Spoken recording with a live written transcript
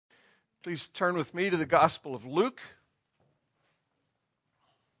Please turn with me to the Gospel of Luke.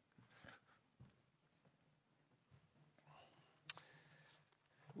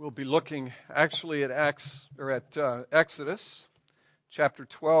 We'll be looking actually at Exodus chapter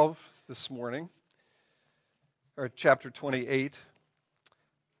 12 this morning, or chapter 28.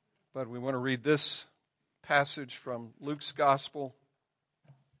 But we want to read this passage from Luke's Gospel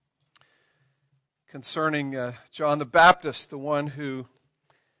concerning John the Baptist, the one who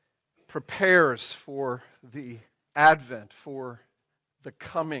prepares for the advent, for the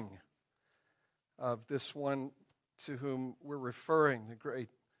coming of this one to whom we're referring, the great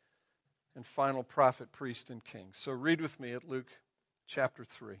and final prophet, priest, and king. So read with me at Luke chapter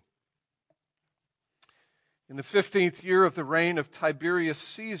 3. In the 15th year of the reign of Tiberius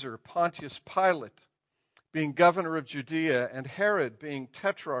Caesar, Pontius Pilate, being governor of Judea, and Herod being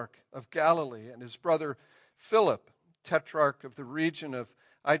tetrarch of Galilee, and his brother Philip, tetrarch of the region of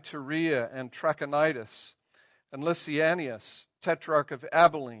Iturea and Trachonitis, and Lysanias, tetrarch of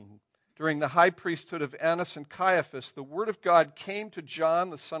Abilene. During the high priesthood of Annas and Caiaphas, the word of God came to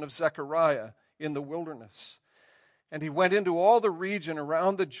John, the son of Zechariah, in the wilderness. And he went into all the region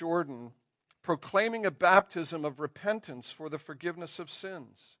around the Jordan, proclaiming a baptism of repentance for the forgiveness of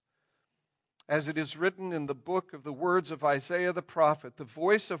sins. As it is written in the book of the words of Isaiah the prophet, the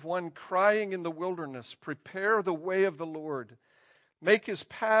voice of one crying in the wilderness, prepare the way of the Lord, make his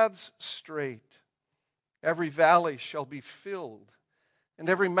paths straight. Every valley shall be filled, and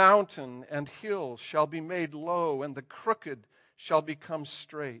every mountain and hill shall be made low, and the crooked shall become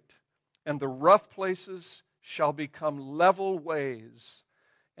straight, and the rough places shall become level ways,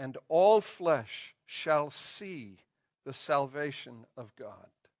 and all flesh shall see the salvation of God.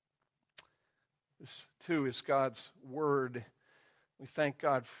 This, too, is God's word. We thank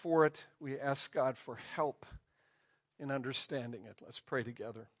God for it. We ask God for help in understanding it. Let's pray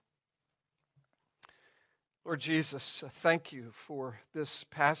together. Lord Jesus, thank you for this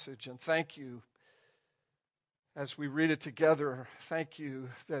passage, and thank you as we read it together. Thank you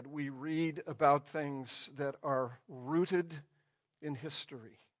that we read about things that are rooted in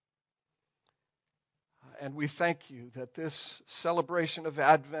history. And we thank you that this celebration of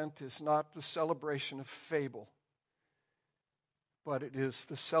Advent is not the celebration of fable, but it is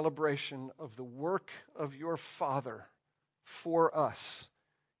the celebration of the work of your Father for us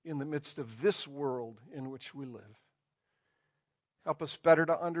in the midst of this world in which we live. Help us better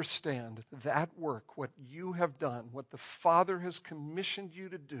to understand that work, what you have done, what the Father has commissioned you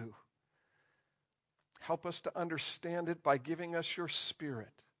to do. Help us to understand it by giving us your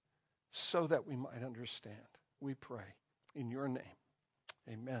Spirit so that we might understand. We pray in your name.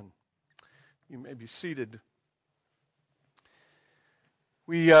 Amen. You may be seated.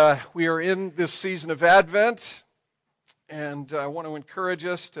 We are in this season of Advent, and I want to encourage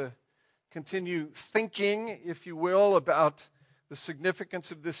us to continue thinking, if you will, about the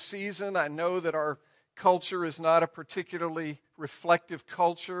significance of this season. I know that our culture is not a particularly reflective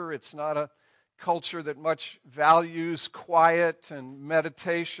culture. It's not a culture that much values quiet and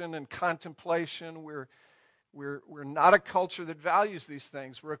meditation and contemplation. We're not a culture that values these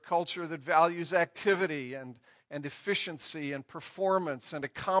things. We're a culture that values activity and efficiency and performance and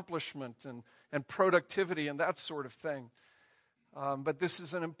accomplishment and productivity and that sort of thing. But this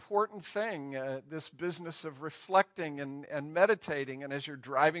is an important thing, this business of reflecting and meditating. And as you're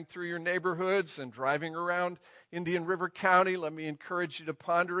driving through your neighborhoods and driving around Indian River County, let me encourage you to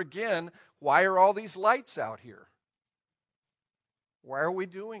ponder again, why are all these lights out here? Why are we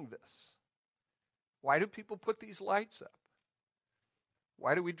doing this? Why do people put these lights up?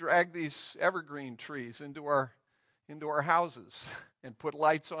 Why do we drag these evergreen trees into our houses and put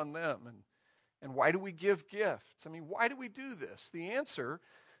lights on them? And why do we give gifts? I mean, why do we do this? The answer,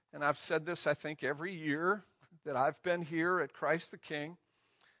 and I've said this, I think, every year that I've been here at Christ the King,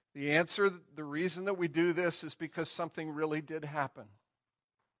 the answer, the reason that we do this is because something really did happen.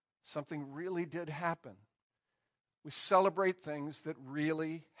 Something really did happen. We celebrate things that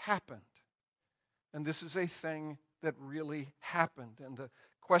really happened. And this is a thing that really happened. And the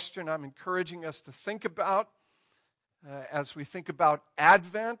question I'm encouraging us to think about as we think about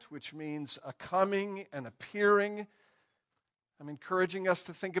Advent, which means a coming and appearing, I'm encouraging us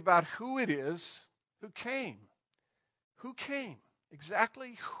to think about who it is who came. Who came?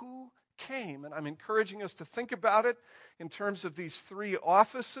 Exactly who came? And I'm encouraging us to think about it in terms of these three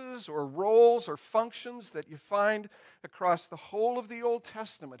offices or roles or functions that you find across the whole of the Old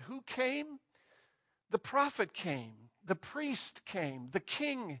Testament. Who came? The prophet came. The priest came, the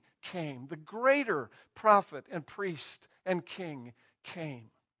king came, the greater prophet and priest and king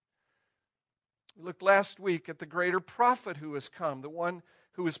came. We looked last week at the greater prophet who has come, the one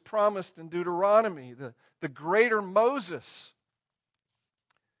who is promised in Deuteronomy, the greater Moses.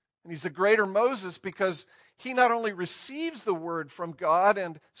 And he's a greater Moses because he not only receives the word from God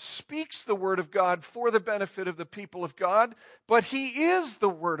and speaks the word of God for the benefit of the people of God, but he is the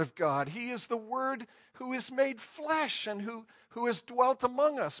word of God. He is the word who is made flesh and who has dwelt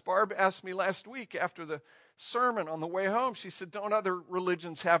among us. Barb asked me last week after the sermon on the way home, she said, don't other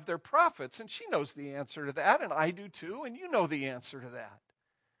religions have their prophets? And she knows the answer to that, and I do too, and you know the answer to that.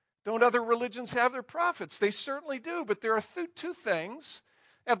 Don't other religions have their prophets? They certainly do, but there are two things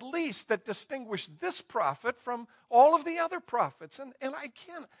at least that distinguish this prophet from all of the other prophets. And I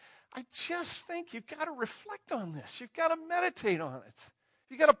just think you've got to reflect on this. You've got to meditate on it.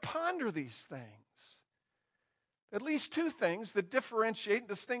 You've got to ponder these things. At least two things that differentiate and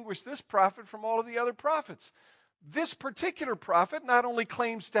distinguish this prophet from all of the other prophets. This particular prophet not only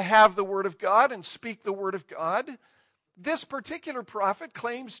claims to have the word of God and speak the word of God, this particular prophet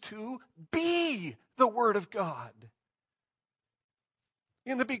claims to be the word of God.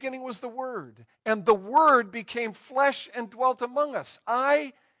 In the beginning was the Word, and the Word became flesh and dwelt among us.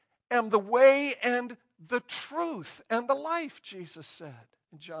 I am the way and the truth and the life, Jesus said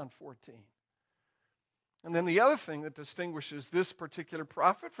in John 14. And then the other thing that distinguishes this particular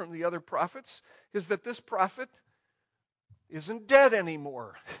prophet from the other prophets is that this prophet isn't dead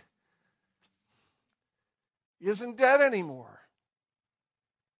anymore. He isn't dead anymore.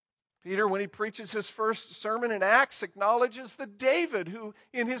 Peter, when he preaches his first sermon in Acts, acknowledges that David, who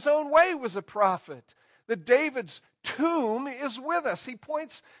in his own way was a prophet, that David's tomb is with us. He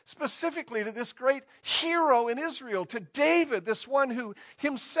points specifically to this great hero in Israel, to David, this one who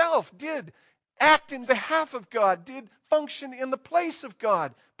himself did act in behalf of God, did function in the place of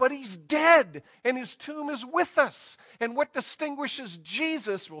God. But he's dead, and his tomb is with us. And what distinguishes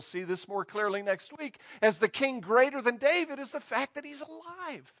Jesus, we'll see this more clearly next week, as the king greater than David is the fact that he's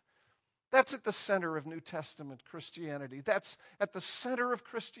alive. That's at the center of New Testament Christianity. That's at the center of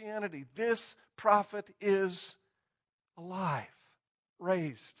Christianity. This prophet is alive,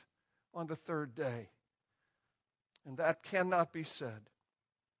 raised on the third day. And that cannot be said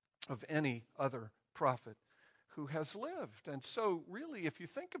of any other prophet who has lived. And so, really, if you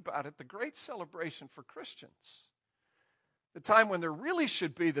think about it, the great celebration for Christians, the time when there really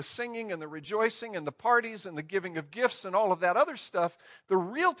should be the singing and the rejoicing and the parties and the giving of gifts and all of that other stuff, the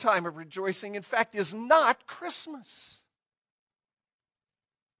real time of rejoicing, in fact, is not Christmas.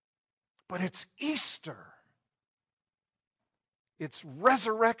 But it's Easter. It's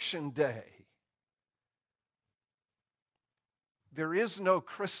Resurrection Day. There is no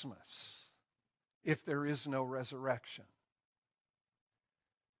Christmas if there is no resurrection.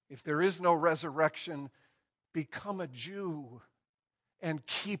 If there is no resurrection, become a Jew and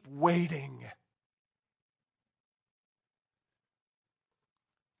keep waiting.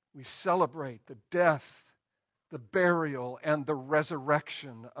 We celebrate the death, the burial, and the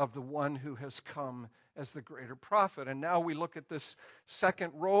resurrection of the one who has come as the greater prophet. And now we look at this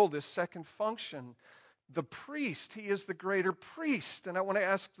second role, this second function. The priest, he is the greater priest. And I want to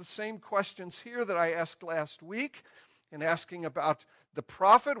ask the same questions here that I asked last week in asking about the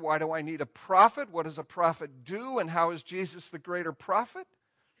prophet. Why do I need a prophet? What does a prophet do? And how is Jesus the greater prophet?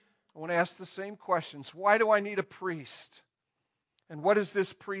 I want to ask the same questions. Why do I need a priest? And what does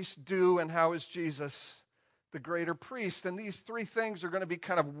this priest do? And how is Jesus the greater priest? And these three things are going to be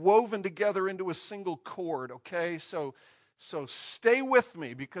kind of woven together into a single cord, okay? So stay with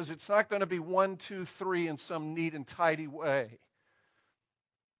me, because it's not going to be 1, 2, 3 in some neat and tidy way.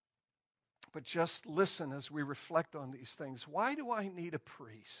 But just listen as we reflect on these things. Why do I need a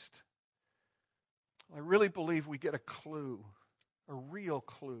priest? I really believe we get a clue, a real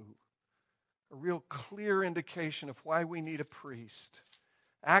clue, a real clear indication of why we need a priest.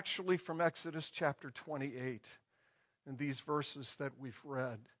 Actually, from Exodus chapter 28, in these verses that we've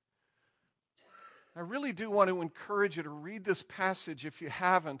read. I really do want to encourage you to read this passage if you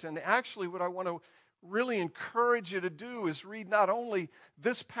haven't. And actually, what I want to really encourage you to do is read not only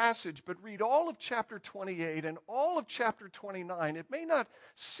this passage, but read all of chapter 28 and all of chapter 29. It may not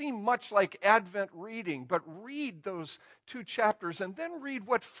seem much like Advent reading, but read those two chapters and then read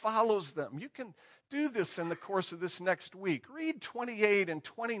what follows them. You can do this in the course of this next week. Read 28 and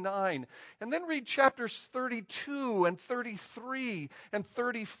 29, and then read chapters 32 and 33 and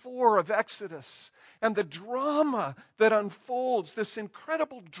 34 of Exodus, and the drama that unfolds, this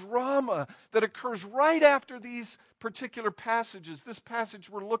incredible drama that occurs right after these particular passages, this passage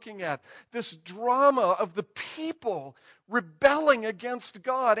we're looking at, this drama of the people rebelling against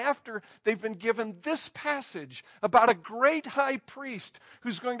God after they've been given this passage about a great high priest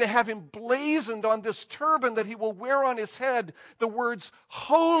who's going to have emblazoned on this turban that he will wear on his head the words,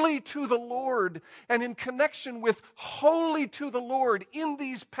 "Holy to the Lord." And in connection with "Holy to the Lord," in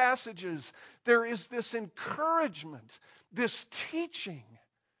these passages, there is this encouragement, this teaching,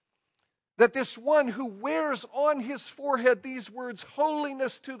 that this one who wears on his forehead these words,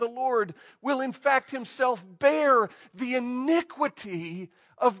 "Holiness to the Lord," will in fact himself bear the iniquity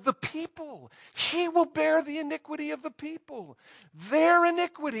of the people. He will bear the iniquity of the people. Their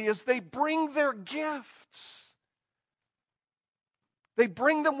iniquity as they bring their gifts. They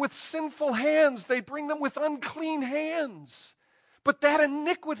bring them with sinful hands. They bring them with unclean hands. But that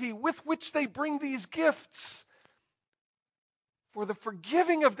iniquity with which they bring these gifts, for the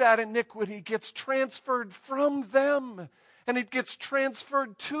forgiving of that iniquity gets transferred from them, and it gets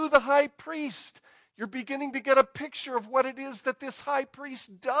transferred to the high priest. You're beginning to get a picture of what it is that this high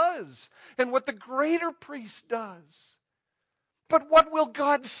priest does and what the greater priest does. But what will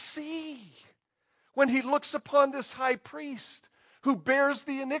God see when he looks upon this high priest who bears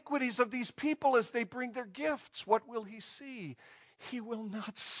the iniquities of these people as they bring their gifts? What will he see? He will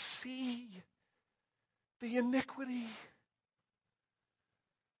not see the iniquity.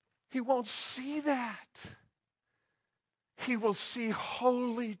 He won't see that. He will see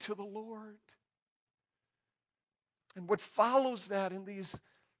holy to the Lord. And what follows that in these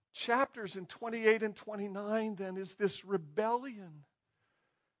chapters in 28 and 29 then is this rebellion.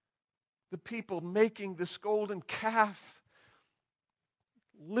 The people making this golden calf,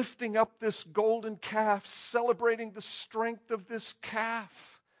 lifting up this golden calf, celebrating the strength of this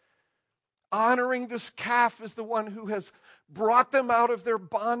calf, honoring this calf as the one who has brought them out of their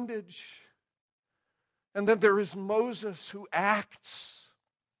bondage. And then there is Moses who acts,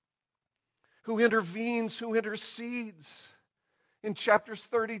 who intervenes, who intercedes in chapters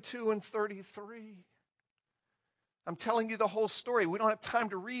 32 and 33. I'm telling you the whole story. We don't have time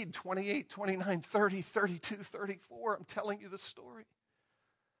to read 28, 29, 30, 32, 34. I'm telling you the story.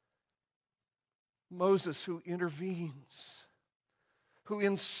 Moses who intervenes, who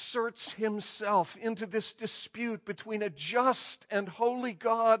inserts himself into this dispute between a just and holy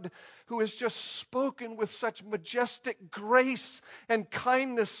God who has just spoken with such majestic grace and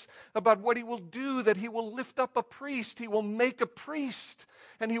kindness about what he will do, that he will lift up a priest, he will make a priest,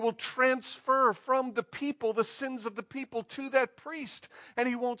 and he will transfer from the people the sins of the people to that priest, and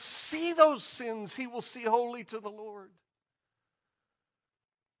he won't see those sins, he will see holy to the Lord.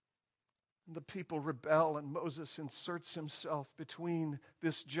 The people rebel, and Moses inserts himself between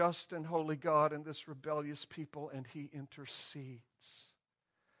this just and holy God and this rebellious people, and he intercedes.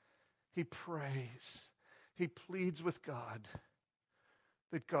 He prays. He pleads with God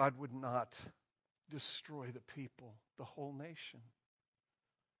that God would not destroy the people, the whole nation.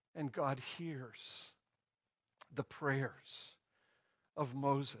 And God hears the prayers of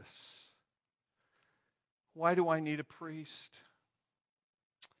Moses. Why do I need a priest?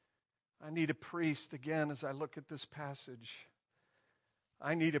 I need a priest, again, as I look at this passage.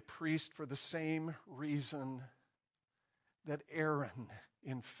 I need a priest for the same reason that Aaron,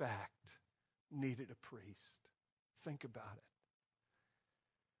 in fact, needed a priest. Think about it.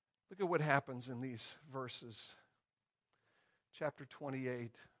 Look at what happens in these verses. Chapter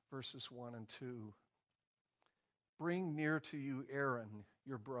 28, verses 1 and 2. Bring near to you Aaron,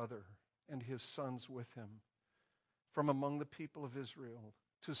 your brother, and his sons with him, from among the people of Israel,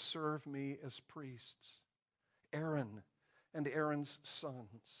 to serve me as priests. Aaron and Aaron's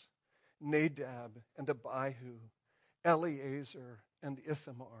sons, Nadab and Abihu, Eleazar and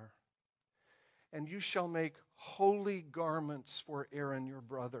Ithamar. And you shall make holy garments for Aaron your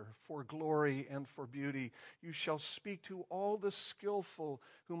brother, for glory and for beauty. You shall speak to all the skillful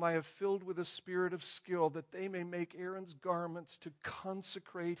whom I have filled with a spirit of skill, that they may make Aaron's garments to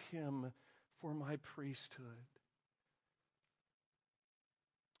consecrate him for my priesthood.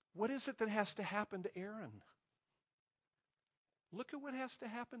 What is it that has to happen to Aaron? Look at what has to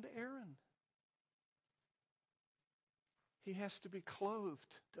happen to Aaron. He has to be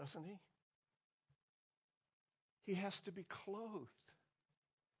clothed, doesn't he? He has to be clothed.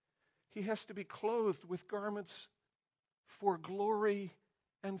 He has to be clothed with garments for glory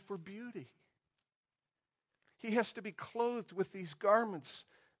and for beauty. He has to be clothed with these garments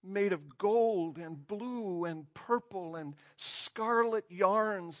made of gold and blue and purple and scarlet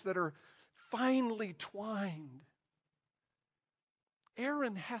yarns that are finely twined.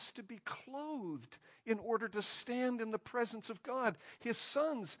 Aaron has to be clothed in order to stand in the presence of God. His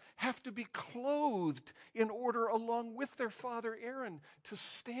sons have to be clothed in order, along with their father Aaron, to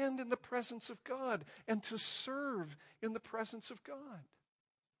stand in the presence of God and to serve in the presence of God.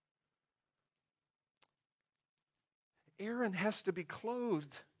 Aaron has to be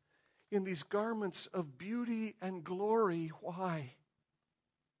clothed in these garments of beauty and glory. Why?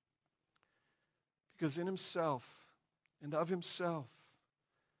 Because in himself and of himself,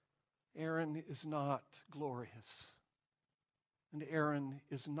 Aaron is not glorious. And Aaron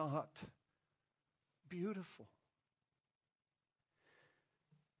is not beautiful.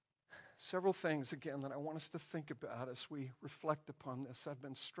 Several things, again, that I want us to think about as we reflect upon this. I've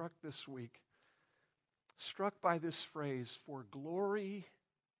been struck this week, struck by this phrase, for glory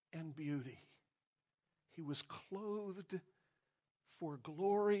and beauty. He was clothed for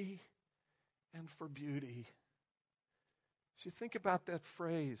glory and for beauty. As you think about that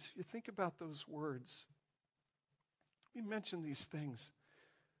phrase, you think about those words. We mention these things.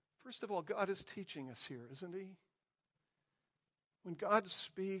 First of all, God is teaching us here, isn't he? When God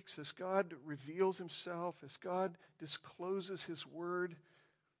speaks, as God reveals himself, as God discloses his word,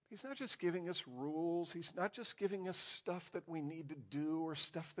 he's not just giving us rules. He's not just giving us stuff that we need to do or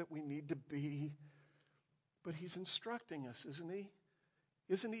stuff that we need to be. But he's instructing us, isn't he?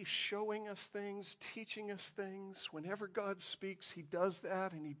 Isn't he showing us things, teaching us things? Whenever God speaks, he does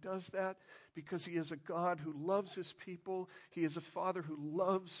that, and he does that because he is a God who loves his people. He is a father who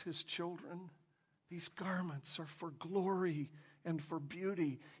loves his children. These garments are for glory and for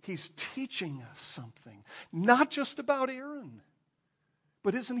beauty. He's teaching us something, not just about Aaron,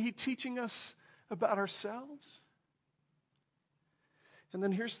 but isn't he teaching us about ourselves? And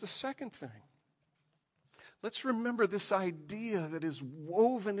then here's the second thing. Let's remember this idea that is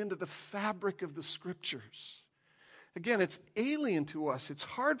woven into the fabric of the Scriptures. Again, it's alien to us. It's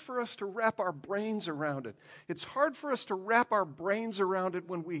hard for us to wrap our brains around it. It's hard for us to wrap our brains around it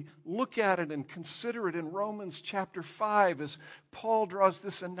when we look at it and consider it in Romans chapter 5 as Paul draws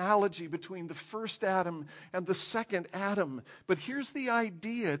this analogy between the first Adam and the second Adam. But here's the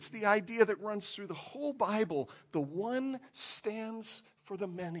idea. It's the idea that runs through the whole Bible. The one stands for the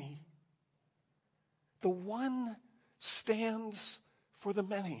many. The one stands for the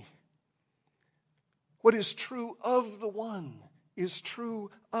many. What is true of the one is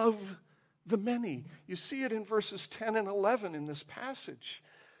true of the many. You see it in verses 10 and 11 in this passage.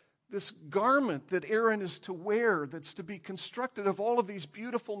 This garment that Aaron is to wear, that's to be constructed of all of these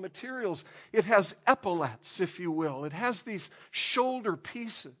beautiful materials, it has epaulets, if you will. It has these shoulder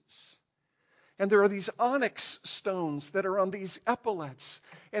pieces. And there are these onyx stones that are on these epaulets.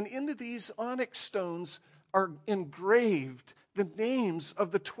 And into these onyx stones are engraved the names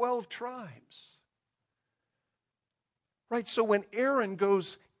of the 12 tribes. Right, so when Aaron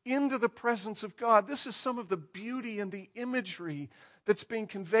goes into the presence of God, this is some of the beauty and the imagery that's being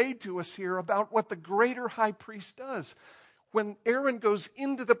conveyed to us here about what the greater high priest does. When Aaron goes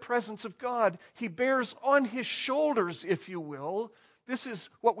into the presence of God, he bears on his shoulders, if you will. This is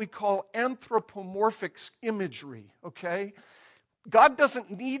what we call anthropomorphic imagery, okay? God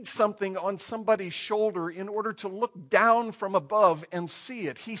doesn't need something on somebody's shoulder in order to look down from above and see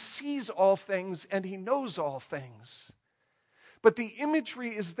it. He sees all things and he knows all things. But the imagery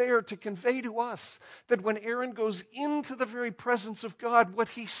is there to convey to us that when Aaron goes into the very presence of God, what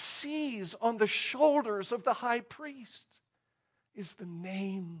he sees on the shoulders of the high priest is the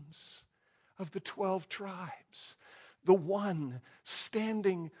names of the 12 tribes, the one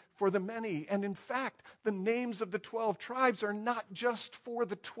standing for the many. And in fact, the names of the 12 tribes are not just for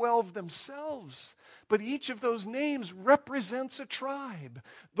the 12 themselves, but each of those names represents a tribe,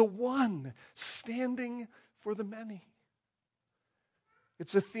 the one standing for the many.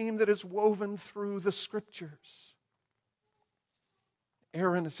 It's a theme that is woven through the Scriptures.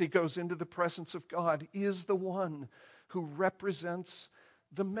 Aaron, as he goes into the presence of God, is the one who represents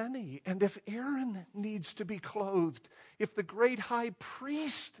the many. And if Aaron needs to be clothed, if the great high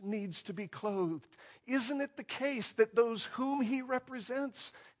priest needs to be clothed, isn't it the case that those whom he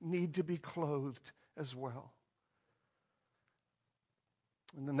represents need to be clothed as well?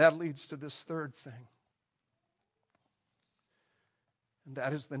 And then that leads to this third thing. And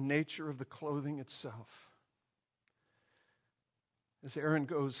that is the nature of the clothing itself. As Aaron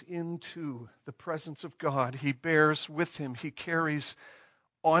goes into the presence of God, he bears with him, he carries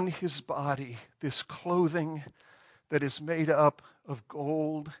on his body this clothing that is made up of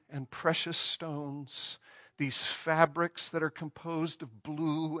gold and precious stones, these fabrics that are composed of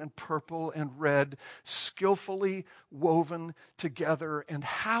blue and purple and red, skillfully woven together. And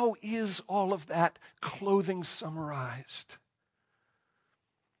how is all of that clothing summarized?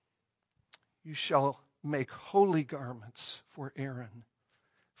 You shall make holy garments for Aaron,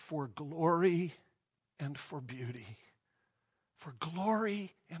 for glory and for beauty. For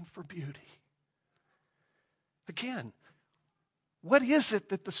glory and for beauty. Again, what is it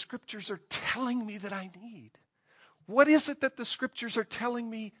that the Scriptures are telling me that I need? What is it that the Scriptures are telling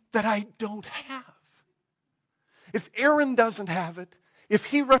me that I don't have? If Aaron doesn't have it, if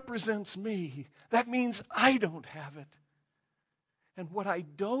he represents me, that means I don't have it. And what I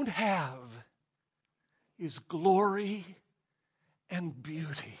don't have is glory and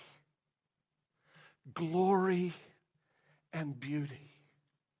beauty. Glory and beauty.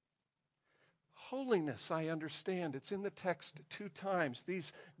 Holiness, I understand. It's in the text 2 times.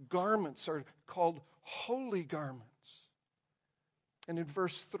 These garments are called holy garments. And in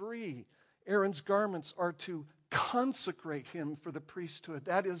verse 3, Aaron's garments are to consecrate him for the priesthood.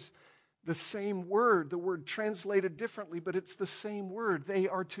 That is the same word, the word translated differently, but it's the same word. They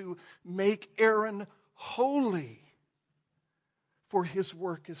are to make Aaron holy for his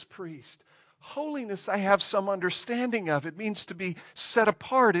work as priest. Holiness, I have some understanding of. It means to be set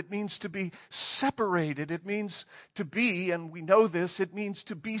apart. It means to be separated. It means to be, and we know this, it means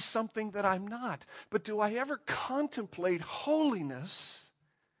to be something that I'm not. But do I ever contemplate holiness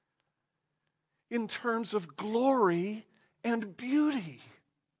in terms of glory and beauty?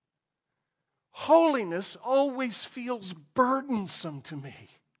 Holiness always feels burdensome to me.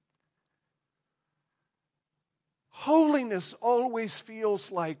 Holiness always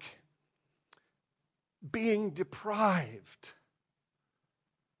feels like being deprived,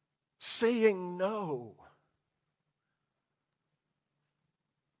 saying no.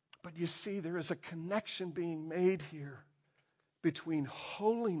 But you see, there is a connection being made here between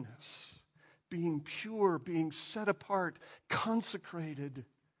holiness, being pure, being set apart, consecrated,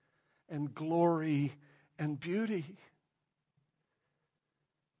 and glory and beauty.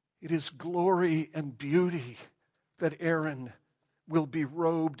 It is glory and beauty that Aaron will be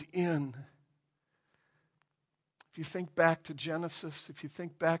robed in. If you think back to Genesis, if you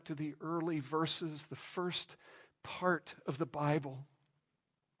think back to the early verses, the first part of the Bible,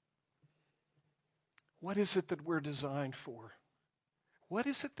 what is it that we're designed for? What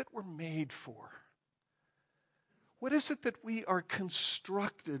is it that we're made for? What is it that we are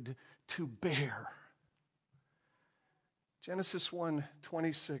constructed to bear? Genesis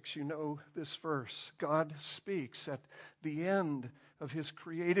 1:26, you know this verse. God speaks at the end of his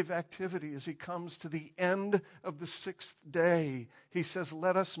creative activity as he comes to the end of the 6th day. He says,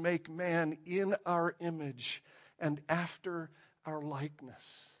 "Let us make man in our image and after our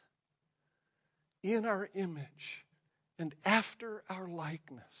likeness." In our image and after our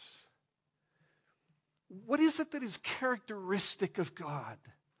likeness. What is it that is characteristic of God?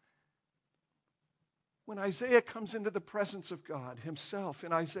 When Isaiah comes into the presence of God himself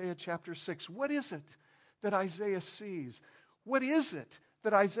in Isaiah chapter 6, what is it that Isaiah sees? What is it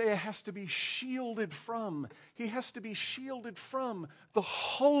that Isaiah has to be shielded from? He has to be shielded from the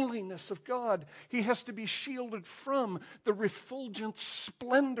holiness of God. He has to be shielded from the refulgent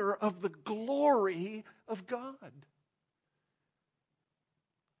splendor of the glory of God.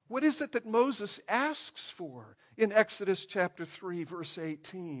 What is it that Moses asks for in Exodus chapter 3, verse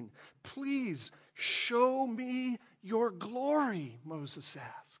 18? Please show me your glory, Moses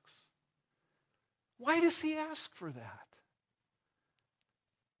asks. Why does he ask for that?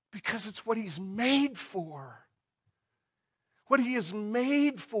 Because it's what he's made for. What he is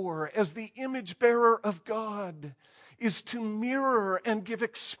made for as the image bearer of God is to mirror and give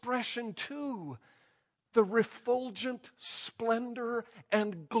expression to the refulgent splendor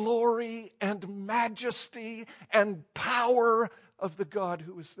and glory and majesty and power of the God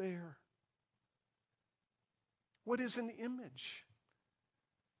who is there. What is an image?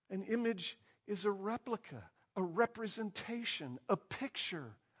 An image is a replica, a representation, a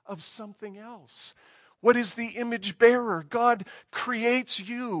picture of something else. What is the image bearer? God creates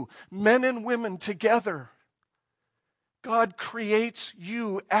you, men and women together. God creates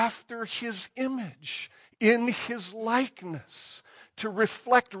you after his image, in his likeness, to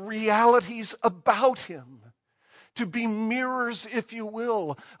reflect realities about him, to be mirrors, if you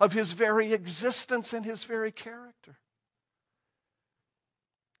will, of his very existence and his very character.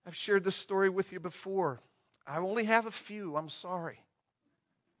 I've shared this story with you before. I only have a few, I'm sorry.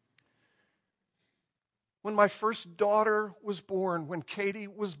 When my first daughter was born, when Katie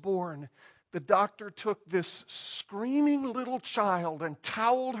was born, the doctor took this screaming little child and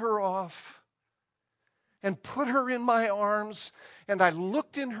toweled her off and put her in my arms, and I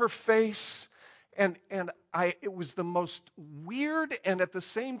looked in her face, and it was the most weird and at the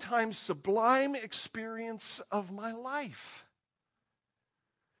same time sublime experience of my life.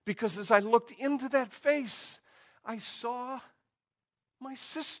 Because as I looked into that face, I saw my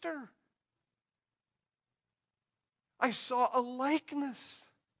sister. I saw a likeness.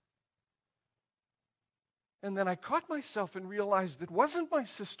 And then I caught myself and realized it wasn't my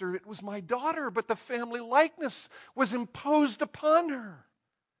sister, it was my daughter, but the family likeness was imposed upon her.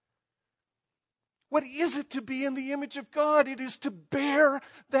 What is it to be in the image of God? It is to bear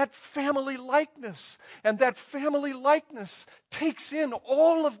that family likeness. And that family likeness takes in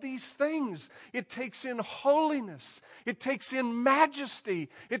all of these things. It takes in holiness. It takes in majesty.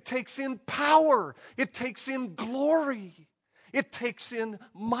 It takes in power. It takes in glory. It takes in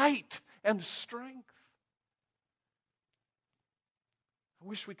might and strength. I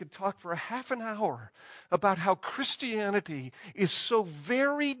wish we could talk for a half an hour about how Christianity is so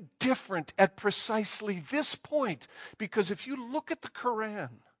very different at precisely this point. Because if you look at the Quran,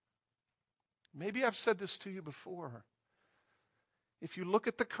 maybe I've said this to you before. If you look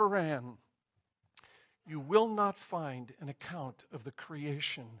at the Quran, you will not find an account of the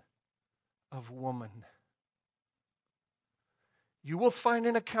creation of woman. You will find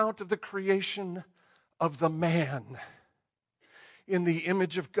an account of the creation of the man in the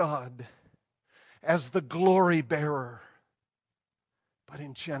image of God as the glory bearer. But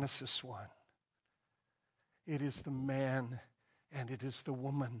in Genesis 1, it is the man and it is the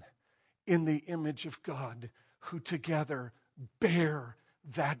woman in the image of God who together bear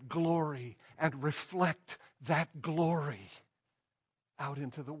that glory and reflect that glory out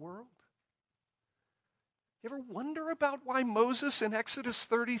into the world. You ever wonder about why Moses in Exodus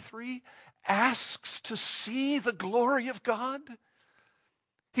 33 asks to see the glory of God?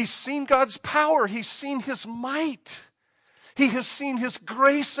 He's seen God's power. He's seen His might. He has seen His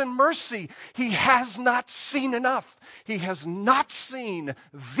grace and mercy. He has not seen enough. He has not seen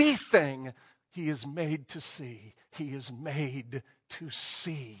the thing He is made to see. He is made to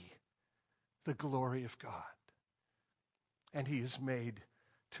see the glory of God. And He is made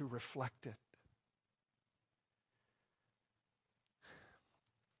to reflect it.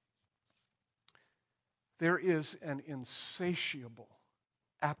 There is an insatiable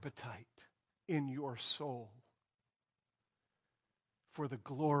appetite in your soul for the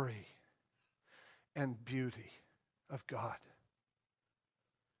glory and beauty of God.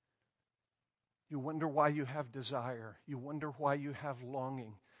 You wonder why you have desire. You wonder why you have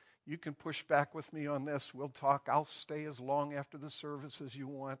longing. You can push back with me on this. We'll talk. I'll stay as long after the service as you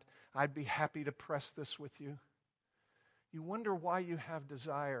want. I'd be happy to press this with you. You wonder why you have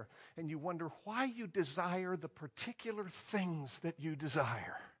desire, and you wonder why you desire the particular things that you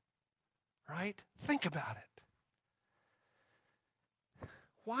desire. Right? Think about it.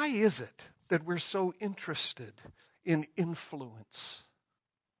 Why is it that we're so interested in influence?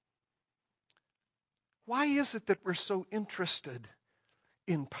 Why is it that we're so interested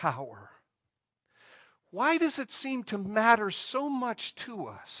in power? Why does it seem to matter so much to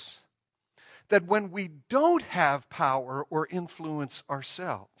us that when we don't have power or influence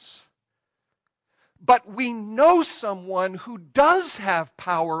ourselves, but we know someone who does have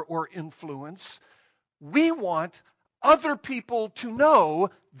power or influence, we want other people to know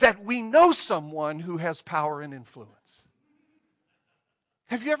that we know someone who has power and influence?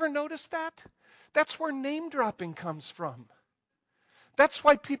 Have you ever noticed that? That's where name dropping comes from. That's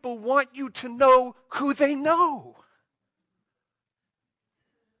why people want you to know who they know.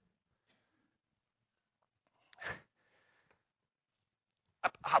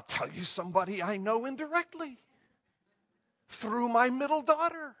 I'll tell you somebody I know indirectly through my middle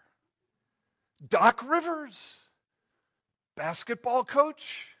daughter. Doc Rivers, basketball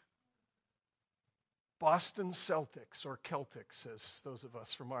coach, Boston Celtics, or Celtics as those of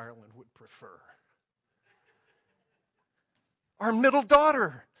us from Ireland would prefer. Our middle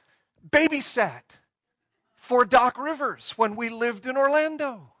daughter babysat for Doc Rivers when we lived in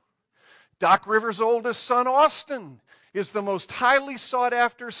Orlando. Doc Rivers' oldest son, Austin, is the most highly sought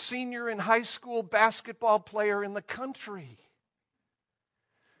after senior in high school basketball player in the country.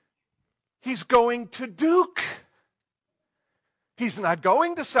 He's going to Duke. He's not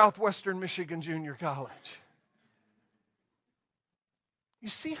going to Southwestern Michigan Junior College. You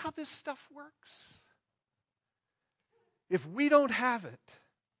see how this stuff works? If we don't have it,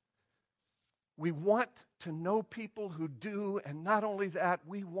 we want to know people who do, and not only that,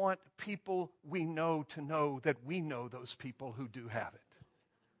 we want people we know to know that we know those people who do have it.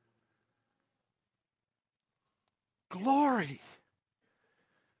 Glory,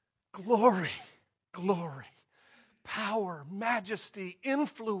 glory, glory, power, majesty,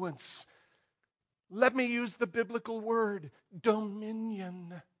 influence. Let me use the biblical word,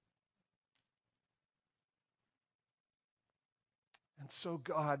 dominion. And so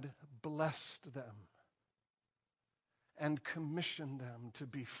God blessed them and commissioned them to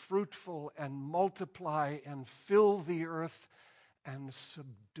be fruitful and multiply and fill the earth and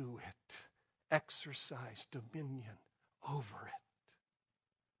subdue it, exercise dominion over it.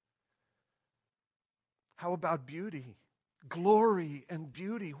 How about beauty? Glory and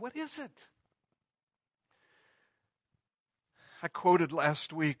beauty. What is it? I quoted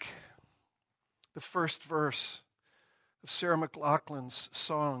last week the first verse of Sarah McLachlan's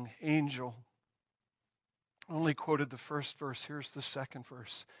song, Angel. I only quoted the first verse. Here's the second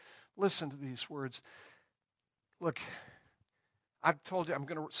verse. Listen to these words. Look, I've told you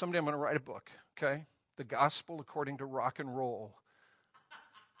someday I'm going to write a book, okay? The Gospel According to Rock and Roll.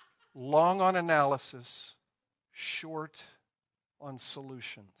 Long on analysis, short on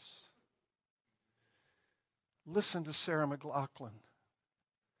solutions. Listen to Sarah McLachlan.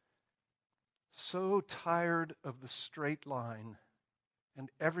 So tired of the straight line, and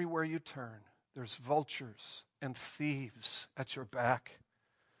everywhere you turn, there's vultures and thieves at your back.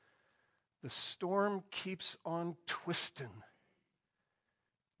 The storm keeps on twisting.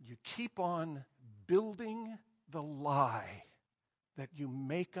 You keep on building the lie that you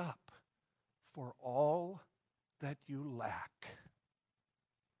make up for all that you lack.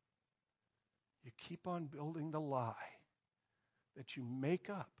 You keep on building the lie that you make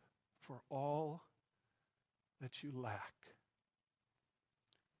up for all that you lack.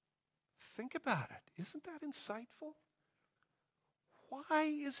 Think about it. Isn't that insightful? Why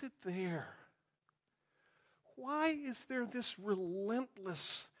is it there? Why is there this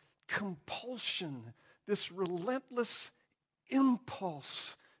relentless compulsion, this relentless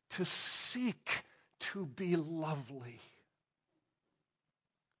impulse to seek to be lovely?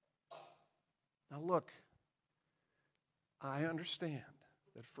 Now look, I understand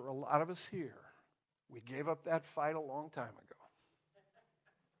that for a lot of us here, we gave up that fight a long time ago.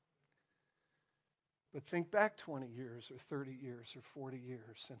 But think back 20 years or 30 years or 40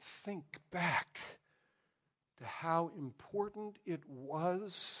 years and think back to how important it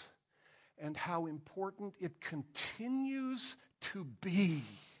was and how important it continues to be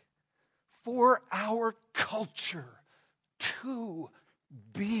for our culture to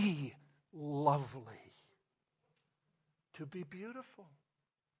be lovely, to be beautiful.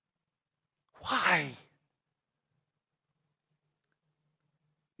 Why?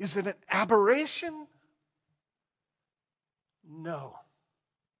 Is it an aberration? No.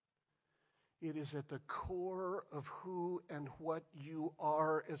 It is at the core of who and what you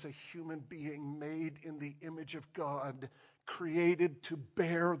are as a human being made in the image of God, created to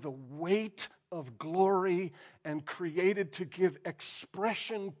bear the weight of glory and created to give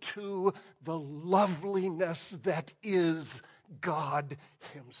expression to the loveliness that is God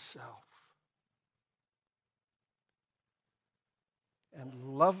Himself. And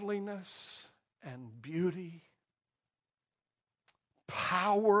loveliness and beauty,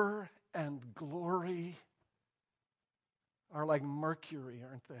 power and glory are like mercury,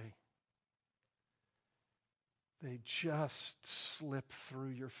 aren't they? They just slip through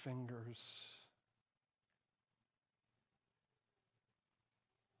your fingers.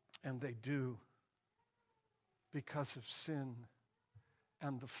 And they do because of sin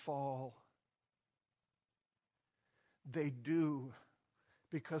and the fall. They do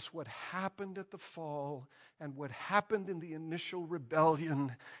because what happened at the fall and what happened in the initial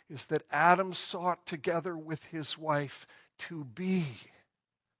rebellion is that Adam sought together with his wife to be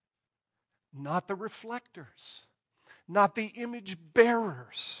not the reflectors, not the image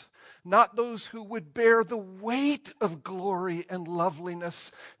bearers, not those who would bear the weight of glory and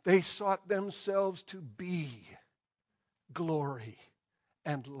loveliness. They sought themselves to be glory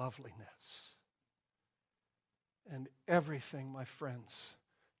and loveliness. And everything, my friends,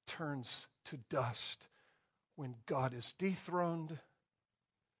 turns to dust when God is dethroned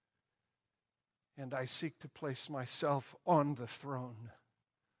and I seek to place myself on the throne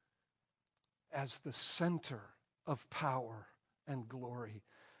as the center of power and glory.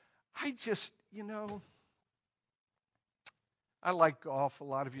 I just, I like golf. A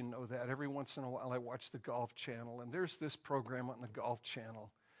lot of you know that. Every once in a while I watch the Golf Channel, and there's this program on the Golf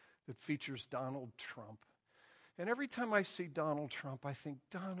Channel that features Donald Trump. And every time I see Donald Trump, I think,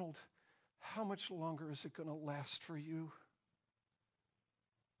 Donald, how much longer is it going to last for you?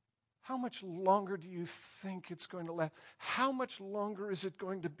 How much longer do you think it's going to last? How much longer is it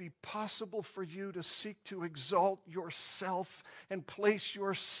going to be possible for you to seek to exalt yourself and place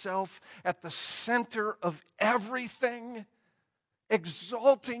yourself at the center of everything?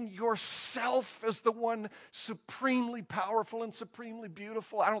 Exalting yourself as the one supremely powerful and supremely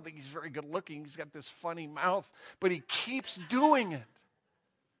beautiful. I don't think he's very good looking. He's got this funny mouth, but he keeps doing it.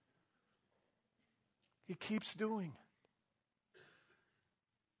 He keeps doing.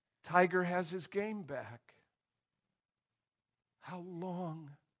 Tiger has his game back. How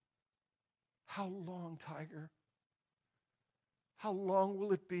long? How long, Tiger? How long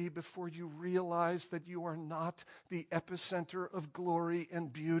will it be before you realize that you are not the epicenter of glory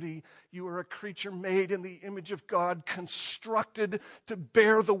and beauty? You are a creature made in the image of God, constructed to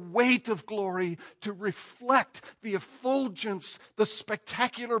bear the weight of glory, to reflect the effulgence, the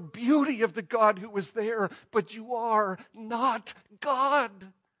spectacular beauty of the God who is there. But you are not God.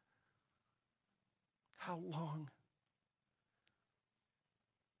 How long?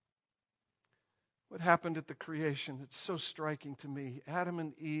 What happened at the creation? It's so striking to me. Adam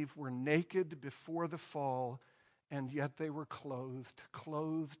and Eve were naked before the fall, and yet they were clothed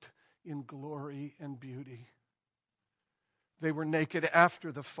in glory and beauty. They were naked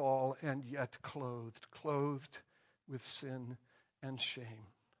after the fall, and yet clothed with sin and shame.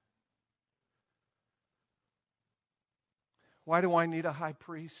 Why do I need a high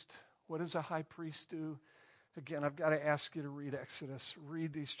priest? What does a high priest do? Again, I've got to ask you to read Exodus.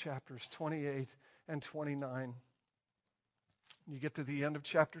 Read these chapters 28 and 29. You get to the end of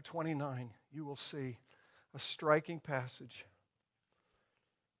chapter 29, you will see a striking passage.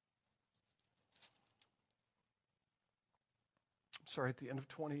 At the end of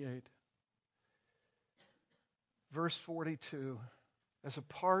 28. Verse 42, as a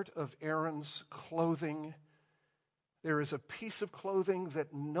part of Aaron's clothing, there is a piece of clothing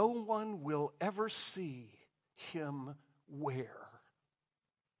that no one will ever see him wear.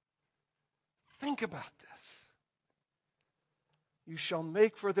 Think about this. You shall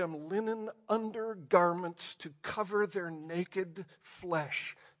make for them linen undergarments to cover their naked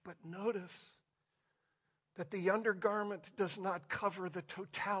flesh. But notice that the undergarment does not cover the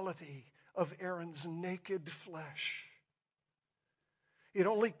totality of Aaron's naked flesh. It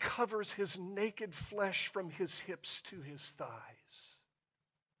only covers his naked flesh from his hips to his thighs.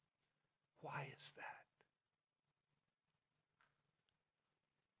 Why is that?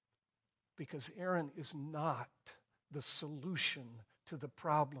 Because Aaron is not the solution to the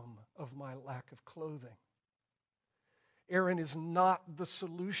problem of my lack of clothing. Aaron is not the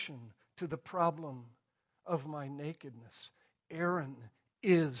solution to the problem of my nakedness. Aaron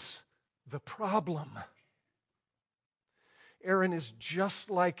is the problem. Aaron is just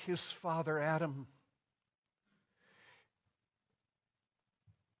like his father Adam.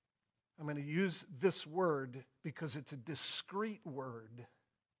 I'm going to use this word because it's a discrete word.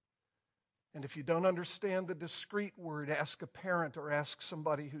 And if you don't understand the discrete word, ask a parent or ask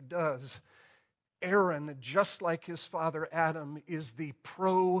somebody who does. Aaron, just like his father Adam, is the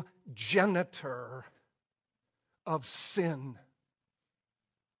progenitor of sin.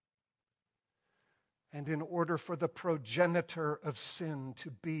 And in order for the progenitor of sin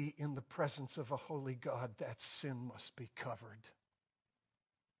to be in the presence of a holy God, that sin must be covered.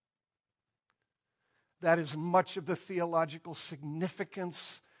 That is much of the theological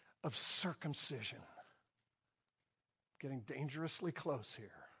significance of circumcision. Getting dangerously close here.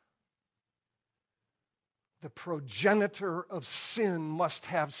 The progenitor of sin must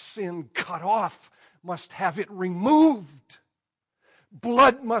have sin cut off, must have it removed.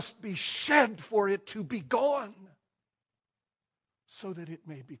 Blood must be shed for it to be gone, so that it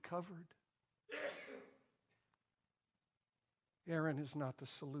may be covered. Aaron is not the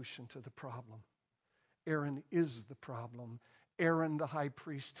solution to the problem. Aaron is the problem. Aaron, the high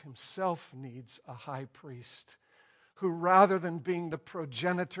priest himself, needs a high priest who, rather than being the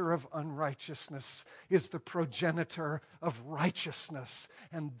progenitor of unrighteousness, is the progenitor of righteousness.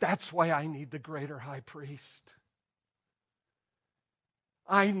 And that's why I need the greater high priest.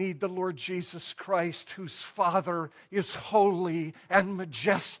 I need the Lord Jesus Christ, whose Father is holy and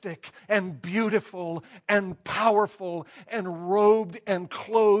majestic and beautiful and powerful and robed and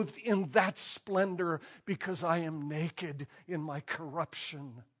clothed in that splendor, because I am naked in my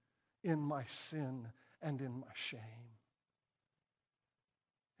corruption, in my sin, and in my shame.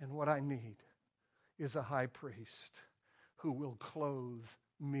 And what I need is a high priest who will clothe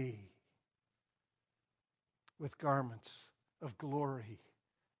me with garments of glory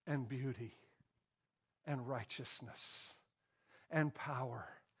and beauty and righteousness and power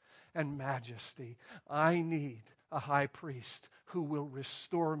and majesty. I need a high priest who will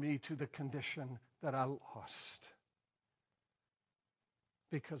restore me to the condition that I lost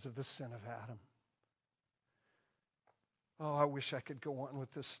because of the sin of Adam. Oh, I wish I could go on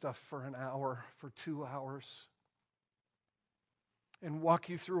with this stuff for an hour, for 2 hours, and walk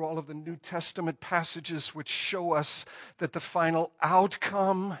you through all of the New Testament passages which show us that the final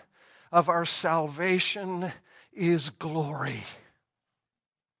outcome of our salvation is glory.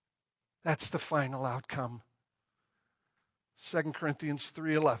 That's the final outcome. 2 Corinthians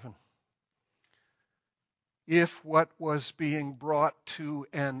 3:11. If what was being brought to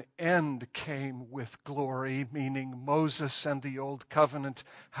an end came with glory, meaning Moses and the Old Covenant,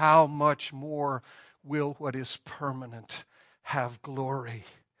 how much more will what is permanent have glory?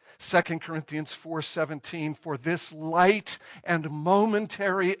 2 Corinthians 4:17, for this light and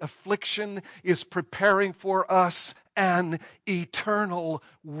momentary affliction is preparing for us an eternal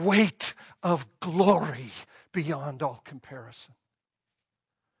weight of glory beyond all comparison.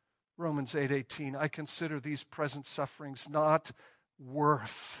 Romans 8:18, I consider these present sufferings not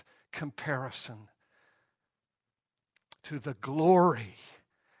worth comparison to the glory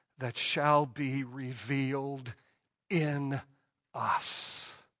that shall be revealed in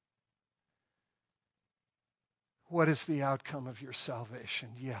us. What is the outcome of your salvation?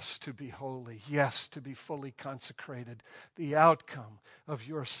 Yes, to be holy. Yes, to be fully consecrated. The outcome of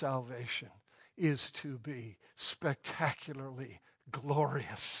your salvation is to be spectacularly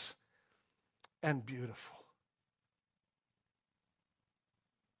glorious and beautiful.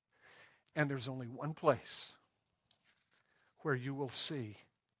 And there's only one place where you will see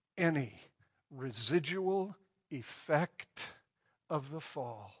any residual effect of the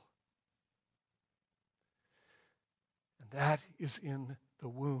fall. And that is in the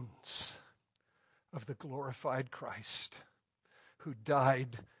wounds of the glorified Christ, who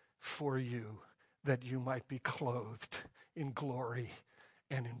died for you that you might be clothed in glory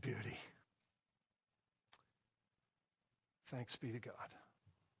and in beauty. Thanks be to God.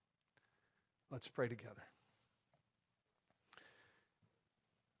 Let's pray together.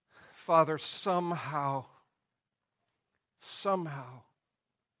 Father, somehow,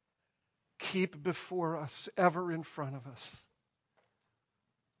 keep before us, ever in front of us,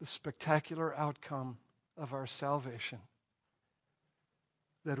 the spectacular outcome of our salvation,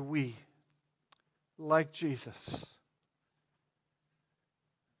 that we, like Jesus,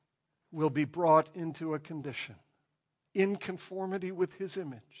 will be brought into a condition in conformity with his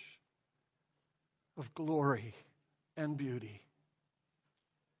image of glory and beauty,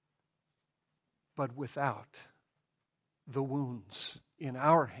 but without the wounds in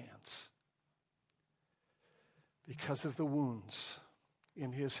our hands, because of the wounds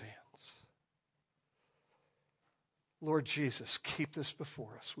in his hands. Lord Jesus, keep this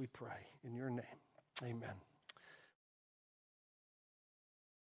before us, we pray. In your name, amen.